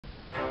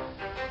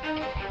You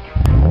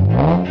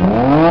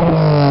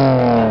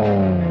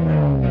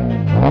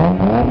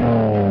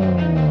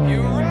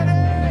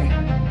ready?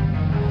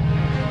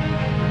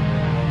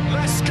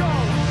 Let's go.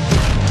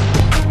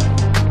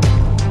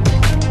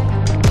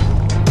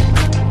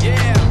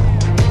 Yeah.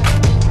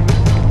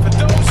 For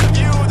those of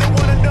you that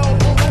want to know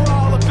what we're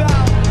all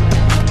about,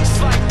 it's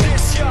like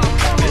this, y'all.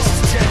 This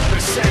is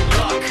 10%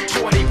 luck,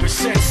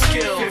 20%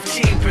 skill,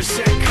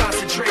 15%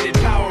 concentrated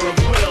power of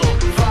will,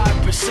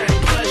 5%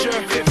 pleasure,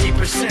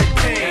 50%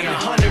 pain, and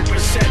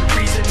 100%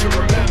 reason to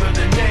remember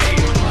the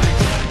name.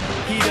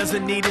 He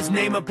doesn't need his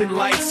name up in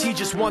lights, he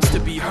just wants to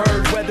be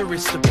heard, whether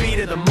it's the beat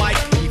or the mic.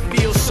 He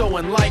feels so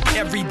unlike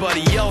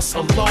everybody else,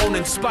 alone,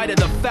 in spite of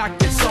the fact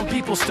that some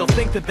people still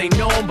think that they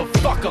know him. But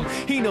fuck him,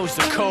 he knows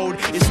the code.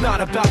 It's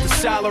not about the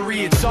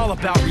salary, it's all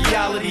about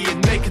reality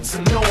and making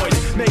some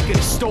noise, making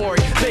a story,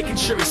 making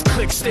sure his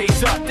click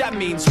stays up. That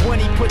means when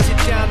he puts it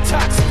down,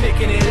 Tox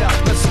picking it up.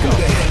 Let's go. Who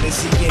the hell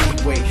is he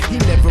anyway? He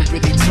never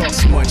really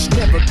talks much,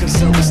 never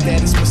concerned with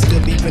status, but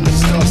still even the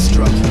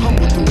starstruck.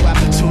 Humble through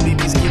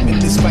opportunities given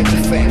despite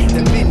the fact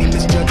that many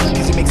misjudge him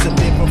because he makes a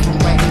living from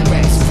writing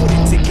raps.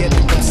 Putting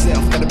together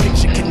himself, got a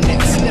picture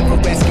connects, never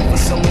asking for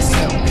someone's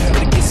help, but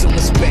to get some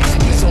respect.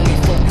 He's only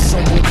focused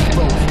on what he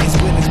wrote. His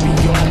will is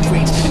beyond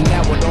reach, and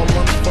now it all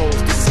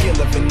unfolds. The skill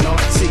of an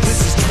artist.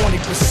 This is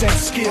 20%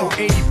 skill,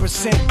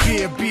 80%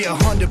 fear, be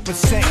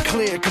 100%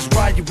 clear, cause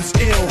Ryu was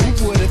ill.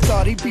 Who would've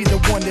thought he'd be the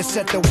one that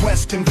set the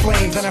West in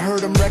flames? And I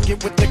heard him wreck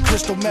it with the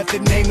crystal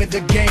method, name of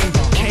the game.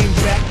 Came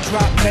back,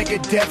 dropped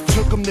Megadeth,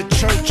 took him to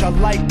church. I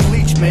like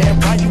Bleach, man.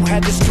 Ryu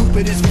had the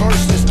stupidest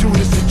verse, this dude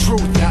is the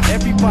truth. Now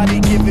everybody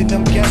giving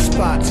them guest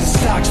spots, his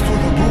stocks through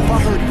the roof. I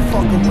heard he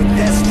fucking with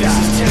that stock.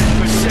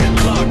 This is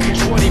 10% luck,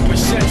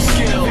 20%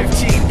 skill,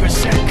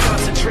 15%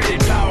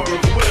 concentrated power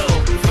of will,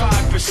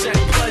 5%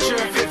 pleasure,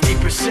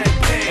 50%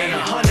 pain,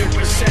 and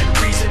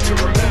 100% reason to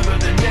remember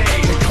the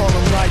name. They call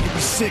him Ryu,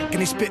 he's sick and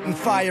he's spitting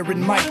fire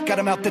and Mike got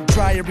him out the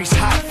dryer, he's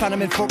hot. Found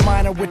him in Fort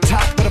Minor with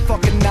top, but a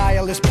fucking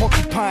nihilist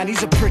porcupine.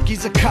 He's a prick,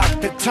 he's a cock.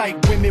 The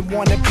type women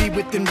wanna be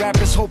within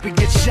rappers, hope he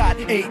gets shot.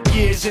 8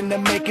 years in the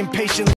making, patient.